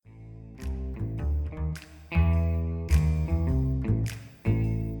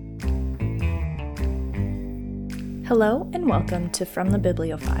Hello and welcome to From the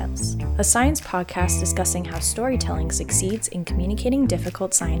Bibliophiles, a science podcast discussing how storytelling succeeds in communicating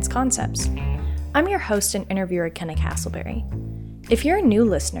difficult science concepts. I'm your host and interviewer, Kenna Castleberry. If you're a new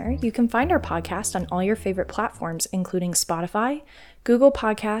listener, you can find our podcast on all your favorite platforms, including Spotify, Google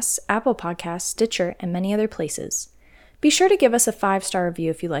Podcasts, Apple Podcasts, Stitcher, and many other places. Be sure to give us a 5-star review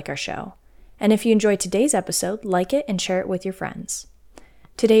if you like our show. And if you enjoyed today's episode, like it and share it with your friends.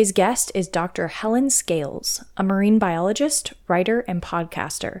 Today's guest is Dr. Helen Scales, a marine biologist, writer, and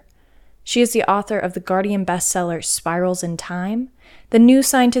podcaster. She is the author of the Guardian bestseller Spirals in Time, the New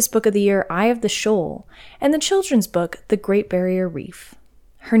Scientist Book of the Year Eye of the Shoal, and the children's book The Great Barrier Reef.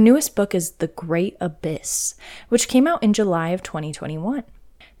 Her newest book is The Great Abyss, which came out in July of 2021.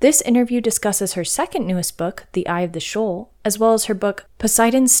 This interview discusses her second newest book, The Eye of the Shoal, as well as her book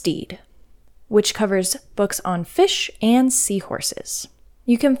Poseidon's Steed, which covers books on fish and seahorses.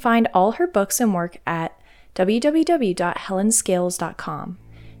 You can find all her books and work at www.helenscales.com.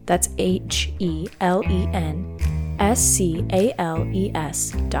 That's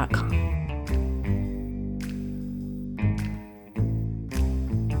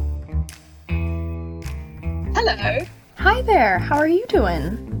Hello. Hi there. How are you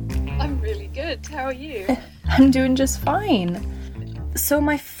doing? I'm really good. How are you? I'm doing just fine. So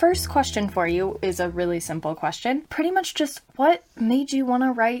my first question for you is a really simple question. Pretty much just what made you want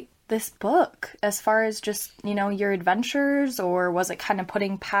to write this book as far as just, your adventures, or was it kind of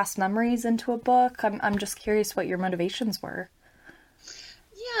putting past memories into a book? I'm just curious what your motivations were.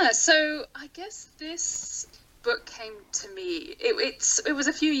 Yeah, so I guess this book came to me. It was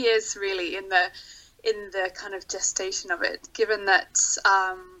a few years really in the kind of gestation of it, given that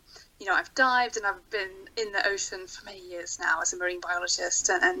I've dived and I've been in the ocean for many years now as a marine biologist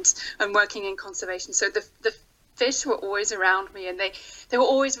and I'm working in conservation. So the fish were always around me, and they were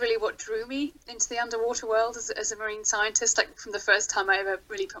always really what drew me into the underwater world as a marine scientist. Like from the first time I ever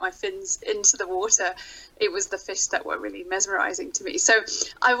really put my fins into the water, it was the fish that were really mesmerizing to me. So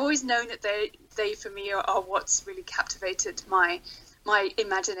I've always known that they for me are what's really captivated my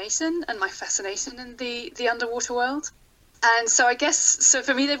imagination and my fascination in the underwater world. And so I guess, so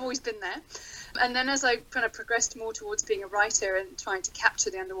for me, they've always been there. And then as I kind of progressed more towards being a writer and trying to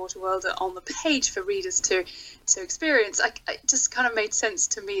capture the underwater world on the page for readers to experience, it just kind of made sense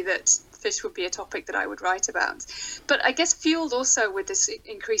to me that fish would be a topic that I would write about. But I guess fueled also with this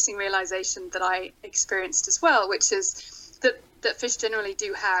increasing realization that I experienced as well, which is that fish generally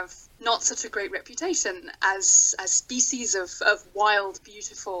do have not such a great reputation as species of wild,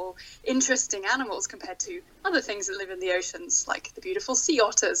 beautiful, interesting animals compared to other things that live in the oceans, like the beautiful sea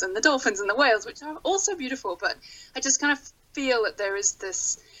otters and the dolphins and the whales, which are also beautiful. But I just kind of feel that there is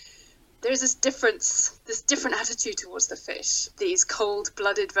this different attitude towards the fish, these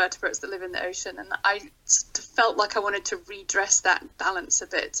cold-blooded vertebrates that live in the ocean. And I felt like I wanted to redress that balance a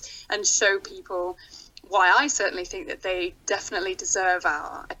bit and show people why I certainly think that they definitely deserve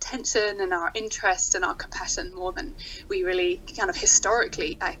our attention and our interest and our compassion more than we really kind of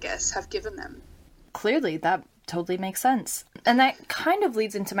historically, I guess, have given them. Clearly, that totally makes sense. And that kind of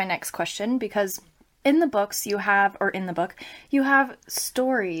leads into my next question, because in the book, you have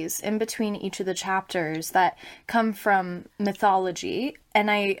stories in between each of the chapters that come from mythology.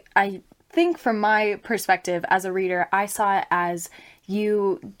 And I think from my perspective as a reader, I saw it as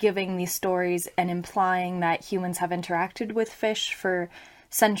you giving these stories and implying that humans have interacted with fish for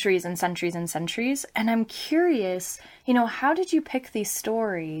centuries and centuries and centuries. And I'm curious, how did you pick these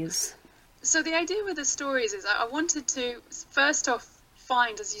stories? So the idea with the stories is I wanted to, first off,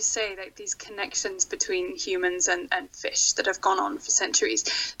 find, as you say, like these connections between humans and fish that have gone on for centuries.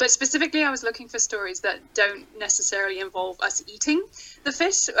 But specifically, I was looking for stories that don't necessarily involve us eating the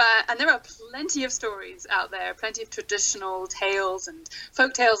fish. And there are plenty of stories out there, plenty of traditional tales and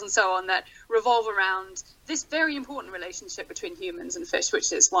folk tales and so on that revolve around this very important relationship between humans and fish,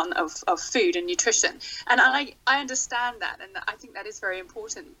 which is one of food and nutrition. And I understand that, and I think that is very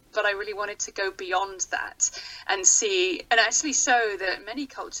important. But I really wanted to go beyond that and see and actually show that many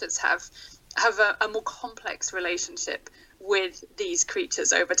cultures have a more complex relationship with these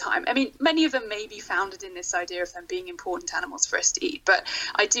creatures over time. I mean, many of them may be founded in this idea of them being important animals for us to eat, but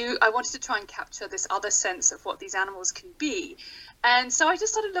I wanted to try and capture this other sense of what these animals can be. And so I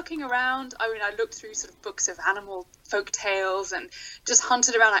just started looking around. I looked through sort of books of animal folk tales and just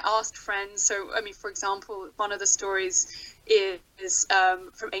hunted around. I asked friends. So, for example, one of the stories is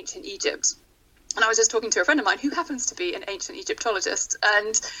from ancient Egypt. And I was just talking to a friend of mine who happens to be an ancient Egyptologist,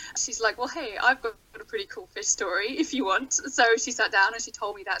 and she's like, well, hey, I've got a pretty cool fish story if you want. So she sat down and she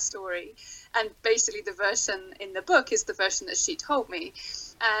told me that story. And basically the version in the book is the version that she told me.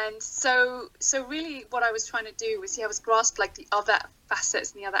 And so really what I was trying to do was grasp like the other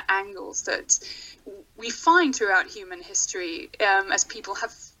facets and the other angles that we find throughout human history, as people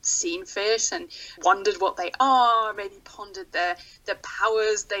have seen fish and wondered what they are, maybe pondered their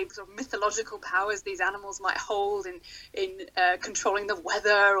powers, they sort of mythological powers these animals might hold in controlling the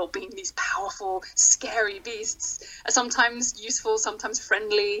weather or being these powerful, scary beasts, sometimes useful, sometimes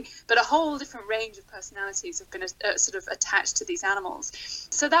friendly, but a whole different range of personalities have been sort of attached to these animals.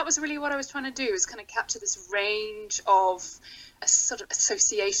 So that was really what I was trying to do, is kind of capture this range of sort of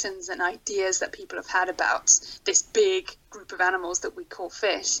associations and ideas that people have had about this big group of animals that we call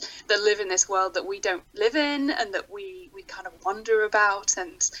fish, that live in this world that we don't live in, and that we kind of wonder about,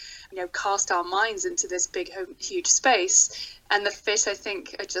 and cast our minds into this big huge space. And the fish, I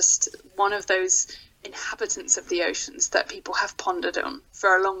think, are just one of those inhabitants of the oceans that people have pondered on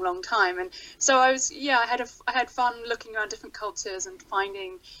for a long time. And so I had fun looking around different cultures and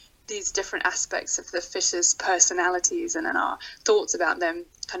finding these different aspects of the fish's personalities and then our thoughts about them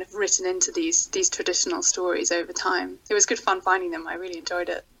kind of written into these traditional stories over time. It was good fun finding them. I really enjoyed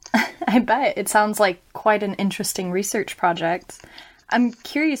it. I bet. It sounds like quite an interesting research project. I'm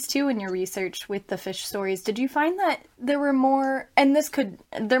curious too, in your research with the fish stories, did you find that there were more, and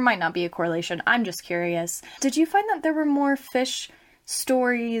there might not be a correlation, I'm just curious, did you find that there were more fish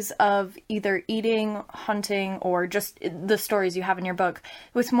stories of either eating, hunting, or just the stories you have in your book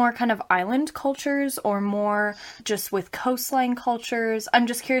with more kind of island cultures or more just with coastline cultures? I'm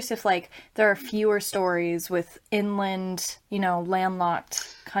just curious if there are fewer stories with inland,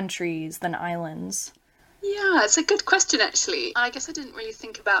 landlocked countries than islands. Yeah, it's a good question, actually. I guess I didn't really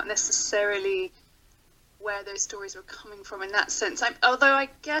think about necessarily where those stories were coming from in that sense. Although I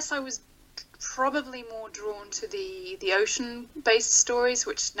guess I was probably more drawn to the ocean-based stories,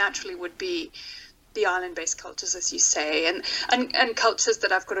 which naturally would be the island-based cultures, as you say, and cultures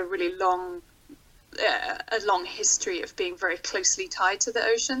that have got a really long history of being very closely tied to the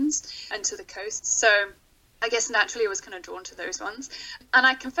oceans and to the coasts. So I guess naturally I was kind of drawn to those ones. And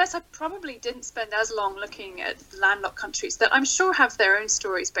I confess I probably didn't spend as long looking at landlocked countries that I'm sure have their own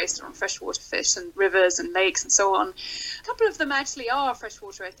stories based on freshwater fish and rivers and lakes and so on. A couple of them actually are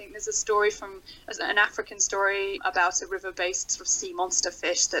freshwater, I think. There's a story an African story about a river-based sort of sea monster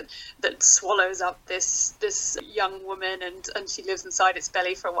fish that swallows up this young woman, and she lives inside its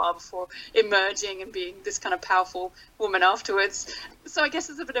belly for a while before emerging and being this kind of powerful woman afterwards. So I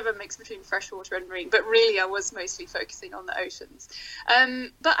guess it's a bit of a mix between freshwater and marine, but really I was mostly focusing on the oceans.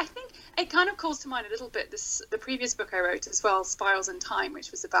 But I think it kind of calls to mind a little bit the previous book I wrote as well, Spirals in Time,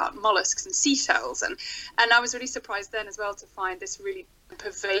 which was about mollusks and seashells. And I was really surprised then as well to find this really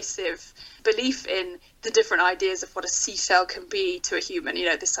pervasive belief in the different ideas of what a seashell can be to a human.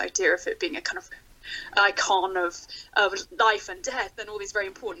 This idea of it being a kind of icon of life and death and all these very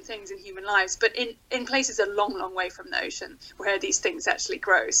important things in human lives, but in places a long way from the ocean where these things actually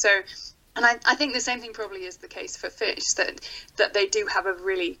grow. So, and I think the same thing probably is the case for fish, that they do have a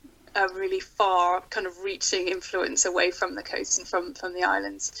really far kind of reaching influence away from the coast and from the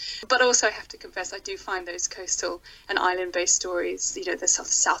islands. But also I have to confess I do find those coastal and island-based stories,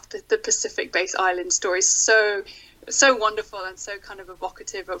 the Pacific-based island stories so wonderful and so kind of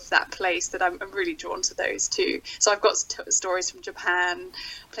evocative of that place that I'm really drawn to those too. So I've got stories from Japan,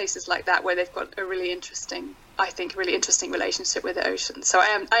 places like that, where they've got a really interesting relationship with the ocean. So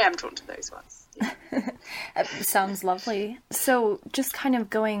I am drawn to those ones. Yeah. Sounds lovely. So just kind of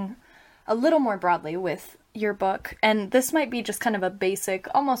going a little more broadly with your book, and this might be just kind of a basic,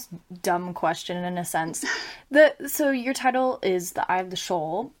 almost dumb question in a sense. So your title is The Eye of the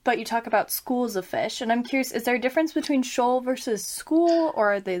Shoal, but you talk about schools of fish, and I'm curious, is there a difference between shoal versus school,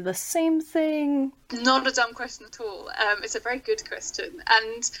 or are they the same thing? Not a dumb question at all. It's a very good question.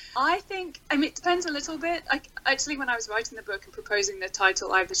 And I think, it depends a little bit. Actually, when I was writing the book and proposing the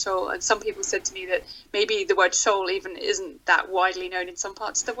title, Eye of the Shoal, and some people said to me that maybe the word shoal even isn't that widely known in some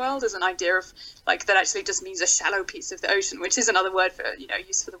parts of the world as an idea of, that actually just means a shallow piece of the ocean, which is another word for,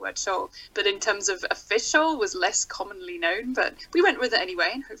 use for the word shoal. But in terms of a fish shoal was less commonly known, but we went with it anyway,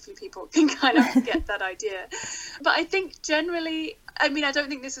 and hopefully people can kind of get that idea. But I think generally, I don't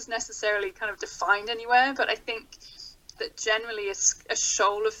think this is necessarily kind of defined anywhere, but I think that generally a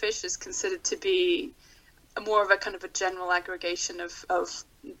shoal of fish is considered to be more of a kind of a general aggregation of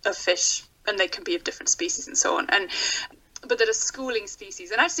fish, and they can be of different species and so on. And but that are schooling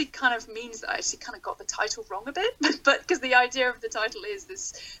species, and actually kind of means that I actually kind of got the title wrong a bit, but because the idea of the title is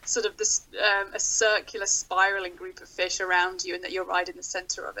this sort of a circular spiraling group of fish around you, and that you're right in the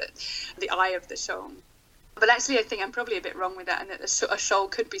center of it, the eye of the shoal. But actually, I think I'm probably a bit wrong with that, and that a shoal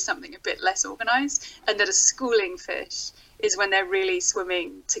could be something a bit less organized, and that a schooling fish is when they're really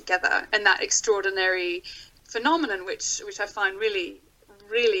swimming together, and that extraordinary phenomenon, which I find really,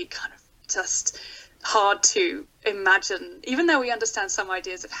 really kind of just hard to imagine, even though we understand some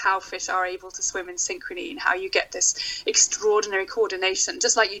ideas of how fish are able to swim in synchrony and how you get this extraordinary coordination,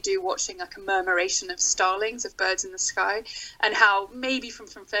 just like you do watching like a murmuration of starlings, of birds in the sky, and how maybe from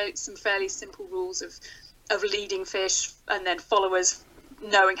some fairly simple rules of leading fish and then followers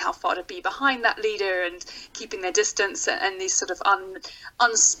knowing how far to be behind that leader and keeping their distance, and these sort of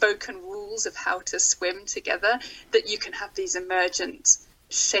unspoken rules of how to swim together, that you can have these emergent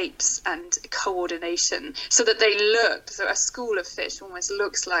shapes and coordination, so that so a school of fish almost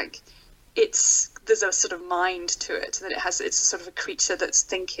looks like there's a sort of mind to it, that it's sort of a creature that's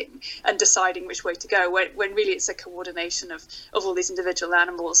thinking and deciding which way to go, when really it's a coordination of all these individual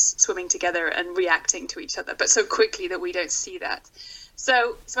animals swimming together and reacting to each other, but so quickly that we don't see that.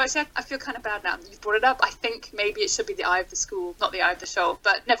 So actually, I feel kind of bad now that you've brought it up. I think maybe it should be the eye of the school, not the eye of the shoal,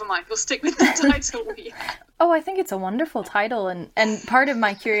 but never mind. We'll stick with the title we have. Oh, I think it's a wonderful title. And part of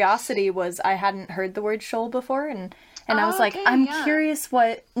my curiosity was I hadn't heard the word shoal before. And I was like, I'm curious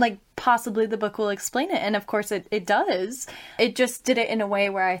what, like, possibly the book will explain it. And of course it does. It just did it in a way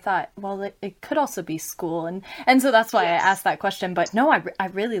where I thought, well, it could also be school. And so that's why I asked that question. But no, I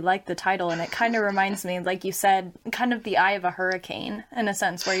really like the title. And it kind of reminds me, like you said, kind of the eye of a hurricane in a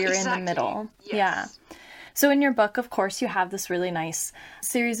sense, where you're in the middle. Yes. Yeah. So in your book, of course, you have this really nice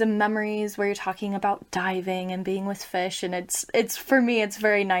series of memories where you're talking about diving and being with fish. And it's for me, it's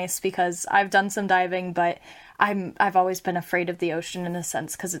very nice because I've done some diving, but I've always been afraid of the ocean in a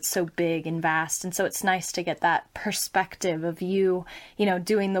sense because it's so big and vast. And so it's nice to get that perspective of you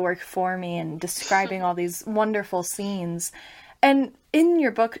doing the work for me and describing all these wonderful scenes. And in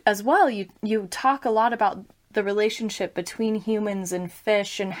your book as well, you talk a lot about the relationship between humans and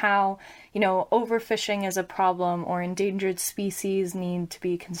fish and how, overfishing is a problem or endangered species need to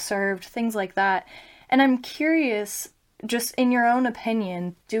be conserved, things like that. And I'm curious, just in your own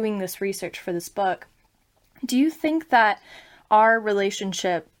opinion, doing this research for this book, do you think that our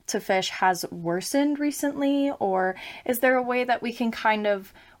relationship to fish has worsened recently, or is there a way that we can kind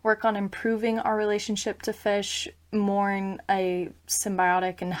of work on improving our relationship to fish more in a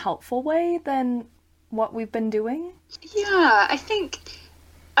symbiotic and helpful way than what we've been doing? Yeah, I think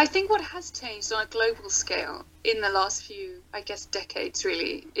what has changed on a global scale in the last few, I guess, decades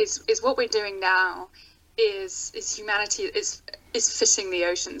really is what we're doing now is humanity is fishing the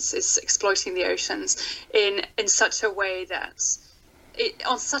oceans, is exploiting the oceans in such a way that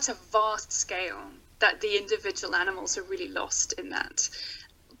on such a vast scale that the individual animals are really lost in that.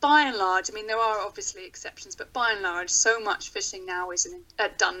 By and large, I mean, there are obviously exceptions, but by and large, so much fishing now is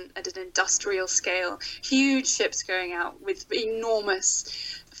done at an industrial scale. Huge ships going out with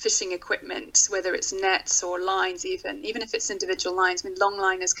enormous fishing equipment, whether it's nets or lines even if it's individual lines. I mean, long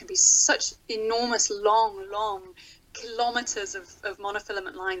liners can be such enormous, long kilometers of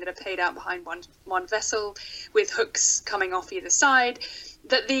monofilament line that are paid out behind one vessel with hooks coming off either side,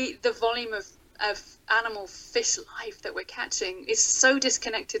 that the volume of animal fish life that we're catching is so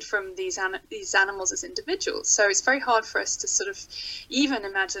disconnected from these animals as individuals. So it's very hard for us to sort of even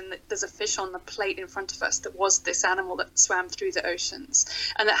imagine that there's a fish on the plate in front of us that was this animal that swam through the oceans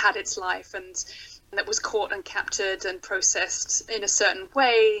and that had its life and that was caught and captured and processed in a certain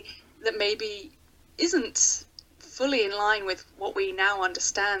way that maybe isn't fully in line with what we now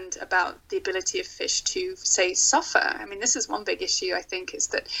understand about the ability of fish to, say, suffer. I mean, this is one big issue, I think, is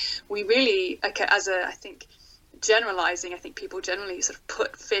that we really, generalizing, I think people generally sort of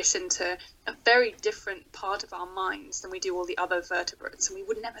put fish into a very different part of our minds than we do all the other vertebrates. And we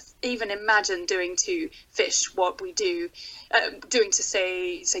would never even imagine doing to fish what we do, doing to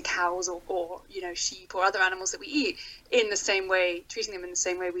say cows or sheep or other animals that we eat in the same way, treating them in the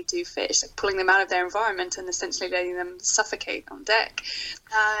same way we do fish, like pulling them out of their environment and essentially letting them suffocate on deck.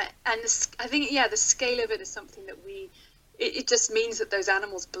 And I think, the scale of it is something that it just means that those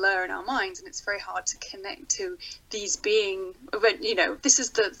animals blur in our minds, and it's very hard to connect to these being, this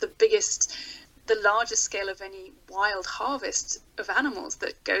is the largest scale of any wild harvest of animals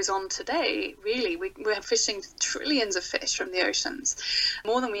that goes on today, really. We're fishing trillions of fish from the oceans,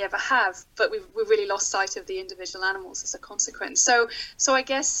 more than we ever have, but we've really lost sight of the individual animals as a consequence. So I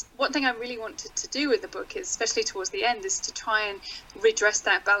guess one thing I really wanted to do with the book, is, especially towards the end, is to try and redress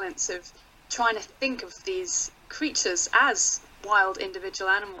that balance of trying to think of these creatures as wild individual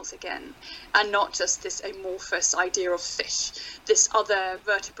animals again, and not just this amorphous idea of fish, this other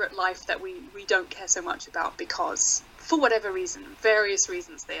vertebrate life that we don't care so much about because, for whatever reason, various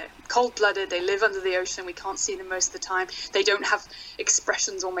reasons, they're cold-blooded, they live under the ocean, we can't see them most of the time, they don't have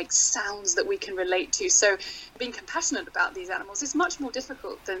expressions or make sounds that we can relate to. So being compassionate about these animals is much more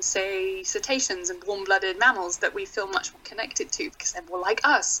difficult than, say, cetaceans and warm-blooded mammals that we feel much more connected to because they're more like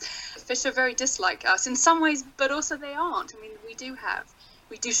us. Fish are very dislike us in some ways, but also they aren't. I mean, we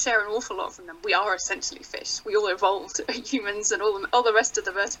do share an awful lot from them. We are essentially fish. We all evolved, humans and all the rest of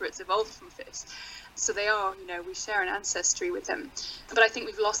the vertebrates evolved from fish. So they are, we share an ancestry with them. But I think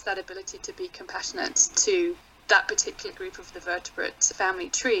we've lost that ability to be compassionate to that particular group of the vertebrate family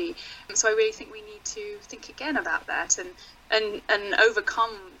tree. And so I really think we need to think again about that and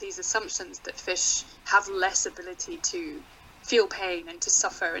overcome these assumptions that fish have less ability to feel pain and to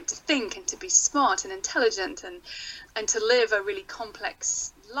suffer and to think and to be smart and intelligent and to live a really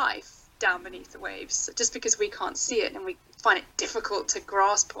complex life down beneath the waves. Just because we can't see it and we find it difficult to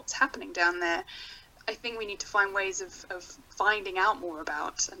grasp what's happening down there, I think we need to find ways of finding out more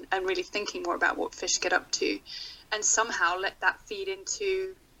about and really thinking more about what fish get up to, and somehow let that feed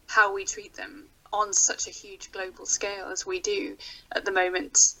into how we treat them on such a huge global scale as we do at the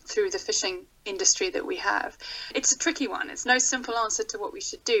moment through the fishing industry that we have. It's a tricky one. It's no simple answer to what we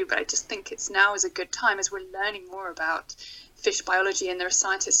should do, but I just think it's now is a good time as we're learning more about fish biology, and there are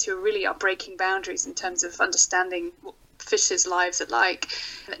scientists who really are breaking boundaries in terms of understanding what fish's lives are like,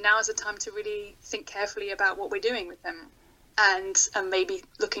 that now is a time to really think carefully about what we're doing with them and maybe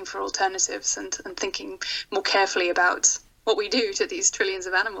looking for alternatives and thinking more carefully about what we do to these trillions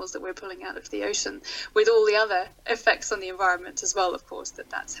of animals that we're pulling out of the ocean, with all the other effects on the environment as well, of course,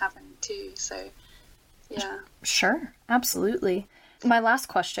 that's happening too. So, yeah. Sure, absolutely. My last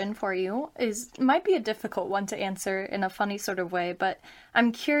question for you might be a difficult one to answer in a funny sort of way, but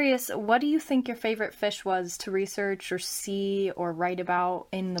I'm curious, what do you think your favorite fish was to research or see or write about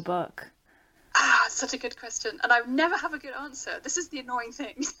in the book? Such a good question. And I never have a good answer. This is the annoying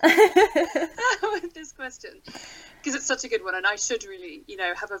thing with this question, because it's such a good one and I should really,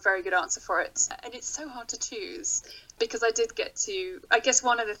 have a very good answer for it. And it's so hard to choose because I did get to, I guess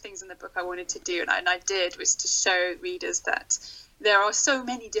one of the things in the book I wanted to do, and I did, was to show readers that there are so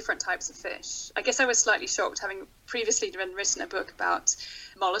many different types of fish. I guess I was slightly shocked, having previously written a book about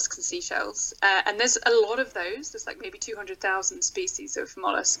mollusks and seashells. And there's a lot of those. There's like maybe 200,000 species of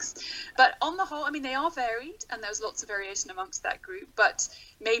mollusks. But on the whole, I mean, they are varied and there's lots of variation amongst that group, but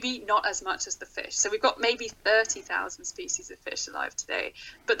maybe not as much as the fish. So we've got maybe 30,000 species of fish alive today,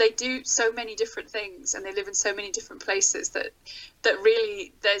 but they do so many different things and they live in so many different places that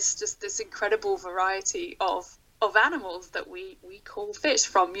really there's just this incredible variety of animals that we call fish,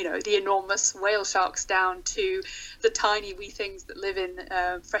 from the enormous whale sharks down to the tiny wee things that live in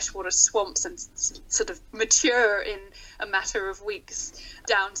freshwater swamps and sort of mature in a matter of weeks,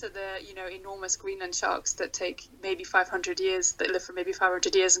 down to the enormous Greenland sharks that take maybe 500 years, that live for maybe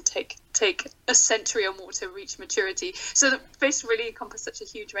 500 years and take a century or more to reach maturity. So the fish really encompass such a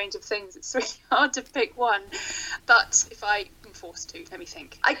huge range of things. It's really hard to pick one, but if I am forced to, let me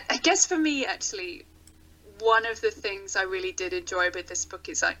think. I guess for me, actually, one of the things I really did enjoy with this book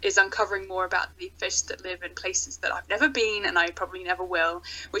is uncovering more about the fish that live in places that I've never been and I probably never will,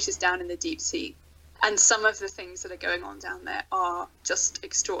 which is down in the deep sea. And some of the things that are going on down there are just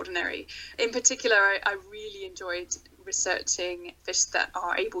extraordinary. In particular, I really enjoyed researching fish that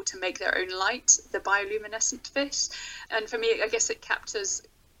are able to make their own light, the bioluminescent fish. And for me, I guess it captures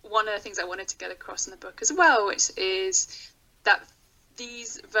one of the things I wanted to get across in the book as well, which is that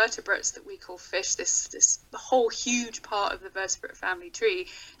these vertebrates that we call fish, this whole huge part of the vertebrate family tree,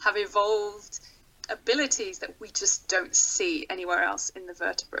 have evolved abilities that we just don't see anywhere else in the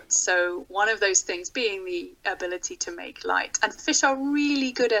vertebrates. So one of those things being the ability to make light, and fish are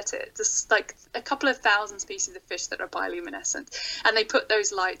really good at it. There's like a couple of thousand species of fish that are bioluminescent, and they put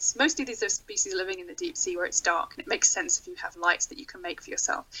those lights, mostly these are species living in the deep sea where it's dark, and it makes sense if you have lights that you can make for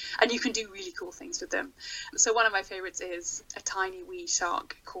yourself, and you can do really cool things with them. So one of my favorites is a tiny wee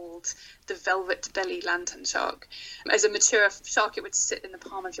shark called the velvet belly lantern shark. As a mature shark, it would sit in the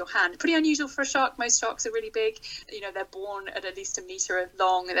palm of your hand. Pretty unusual for a shark. Most sharks are really big. They're born at least a meter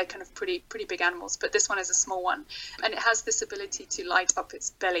long, and they're kind of pretty big animals, but this one is a small one, and it has this ability to light up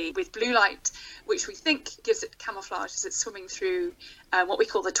its belly with blue light, which we think gives it camouflage as it's swimming through what we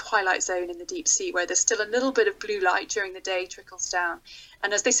call the twilight zone in the deep sea, where there's still a little bit of blue light during the day trickles down,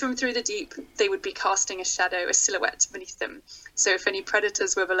 and as they swim through the deep, they would be casting a shadow, a silhouette beneath them. So if any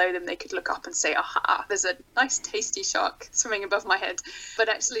predators were below them, they could look up and say, aha, there's a nice tasty shark swimming above my head. But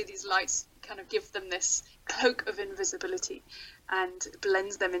actually these lights kind of give them this cloak of invisibility and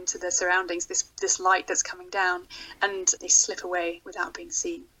blends them into their surroundings, this light that's coming down, and they slip away without being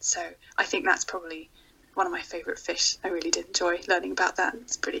seen. So I think that's probably one of my favorite fish. I really did enjoy learning about that.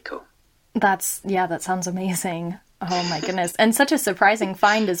 It's pretty cool. That sounds amazing. Oh my goodness. And such a surprising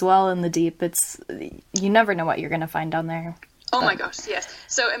find as well in the deep. You never know what you're going to find down there. Oh my gosh, yes.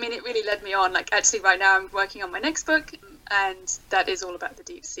 So, I mean, it really led me on. Like, actually, right now I'm working on my next book, and that is all about the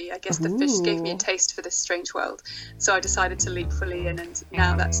deep sea. I guess the fish gave me a taste for this strange world. So I decided to leap fully in, and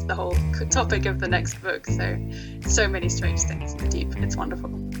now that's the whole topic of the next book. So many strange things in the deep. It's wonderful.